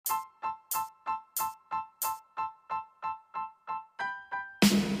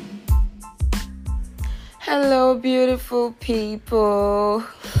Hello, beautiful people.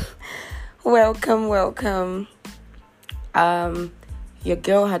 Welcome. Um, your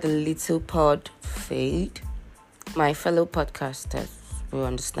girl had a little pod fade. My fellow podcasters will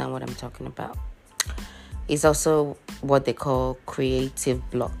understand what I'm talking about. It's also what they call creative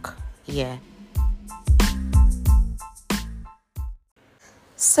block. Yeah.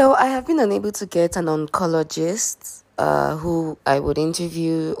 So I have been unable to get an oncologist who I would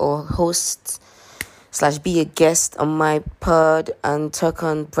interview or host / be a guest on my pod and talk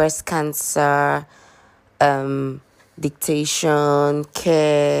on breast cancer, dictation,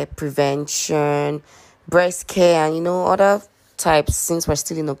 care, prevention, breast care, and other types, since we're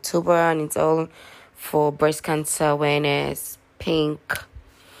still in October and it's all for breast cancer awareness, pink.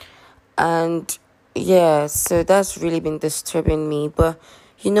 And yeah, so that's really been disturbing me. But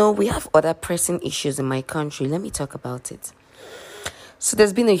we have other pressing issues in my country. Let me talk about it. So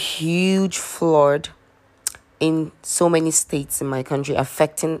there's been a huge flood in so many states in my country,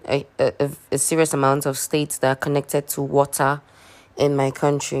 affecting a serious amount of states that are connected to water in my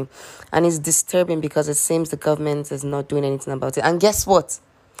country. And it's disturbing because it seems the government is not doing anything about it. And guess what?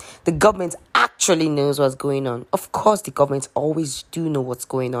 The government actually knows what's going on. Of course, the government always do know what's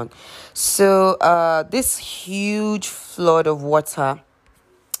going on. So this huge flood of water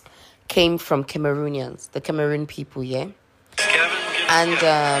came from Cameroonians, the Cameroon people, yeah?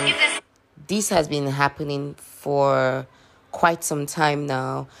 And this has been happening for quite some time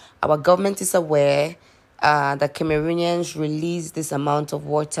now. Our government is aware that Cameroonians release this amount of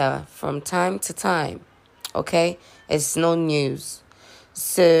water from time to time. Okay? It's no news.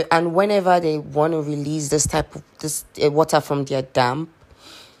 So, and whenever they want to release this type of water from their dam,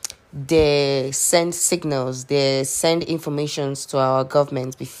 they send signals, they send informations to our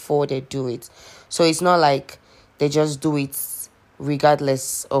government before they do it. So it's not like they just do it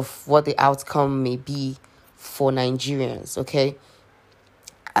regardless of what the outcome may be for Nigerians, okay?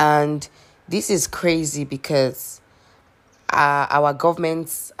 And this is crazy because our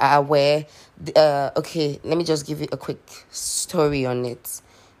governments are aware. Okay, let me just give you a quick story on it.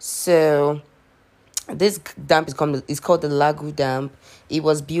 So this dam is called the Lagu Dam. It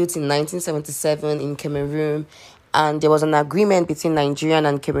was built in 1977 in Cameroon, and there was an agreement between Nigerian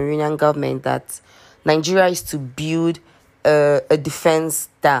and Cameroonian government that Nigeria is to build a defense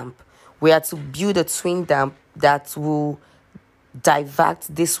dam. We are to build a twin dam that will divert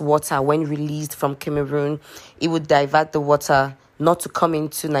this water when released from Cameroon. It would divert the water not to come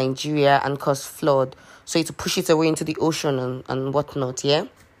into Nigeria and cause flood. So it will push it away into the ocean and whatnot, yeah?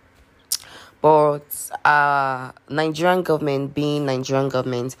 But Nigerian government, being Nigerian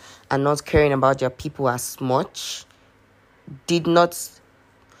government and not caring about their people as much, did not...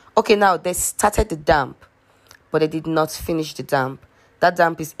 Okay, now they started the dam, but they did not finish the dam. That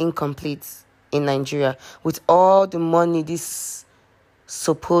dam is incomplete in Nigeria. With all the money this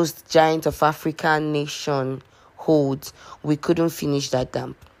supposed giant of African nation holds, we couldn't finish that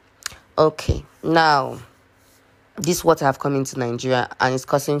dam. Okay, now, this water have come into Nigeria and it's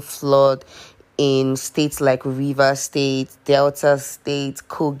causing flood in states like Rivers State, Delta State,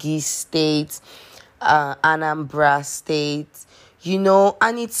 Kogi State, Anambra State,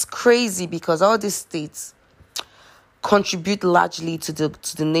 and it's crazy because all these states contribute largely to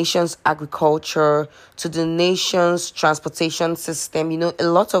the nation's agriculture, to the nation's transportation system. A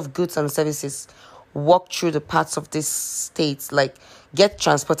lot of goods and services walk through the parts of these states, like get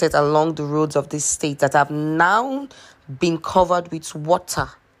transported along the roads of this state that have now been covered with water.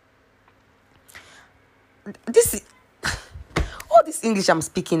 All this English I'm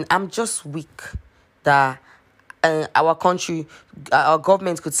speaking, I'm just weak that our country, our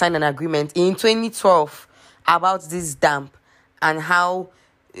government could sign an agreement in 2012 about this dam and how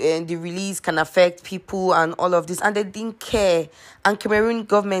the release can affect people and all of this, and they didn't care. And Cameroon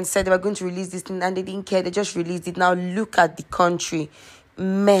government said they were going to release this thing and they didn't care. They just released it. Now look at the country.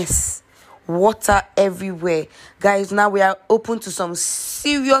 Mess. Water everywhere. Guys, now we are open to some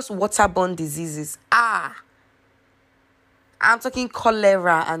serious waterborne diseases. I'm talking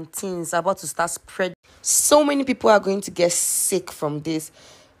cholera and things about to start spreading. So many people are going to get sick from this.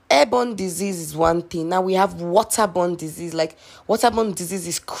 Airborne disease is one thing. Now we have waterborne disease. Like, waterborne disease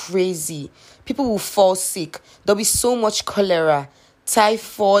is crazy. People will fall sick. There'll be so much cholera,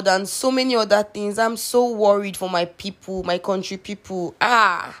 typhoid, and so many other things. I'm so worried for my people, my country people.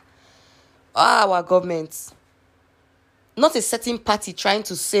 Our government. Not a certain party trying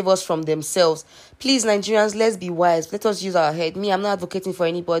to save us from themselves. Please, Nigerians, let's be wise. Let us use our head. Me, I'm not advocating for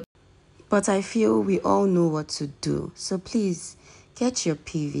anybody. But I feel we all know what to do. So please, get your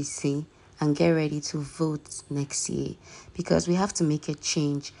PVC and get ready to vote next year, because we have to make a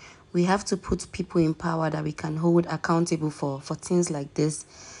change. We have to put people in power that we can hold accountable for things like this.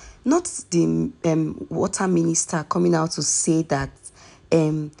 Not the water minister coming out to say that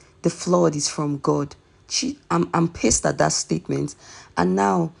the flood is from God. I'm pissed at that statement. And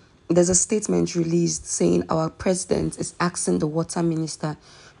now there's a statement released saying our president is asking the water minister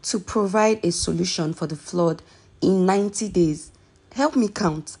to provide a solution for the flood in 90 days. Help me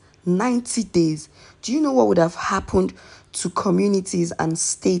count. 90 days. Do you know what would have happened to communities and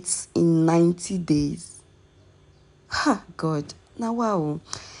states in 90 days? Ha, God. Now, wow.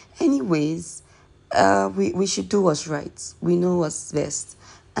 Anyways, we should do what's right. We know what's best.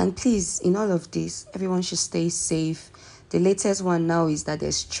 And please, in all of this, everyone should stay safe. The latest one now is that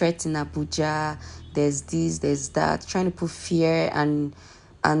there's threat in Abuja. There's this, there's that, trying to put fear and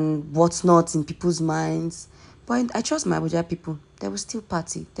whatnot in people's minds. But I trust my Abuja people. They will still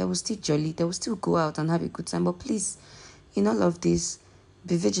party. They will still jolly. They will still go out and have a good time. But please, in all of this,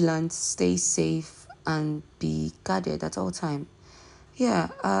 be vigilant, stay safe, and be guarded at all time. Yeah,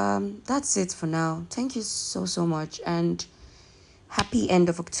 that's it for now. Thank you so much, and happy end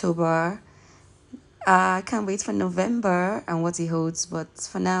of October. I can't wait for November and what it holds. But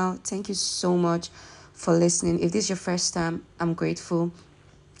for now, thank you so much for listening. If this is your first time, I'm grateful.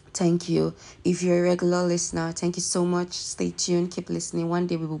 Thank you. If you're a regular listener, thank you so much. Stay tuned. Keep listening. One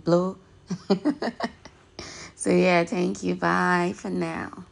day we will blow. So yeah, thank you. Bye for now.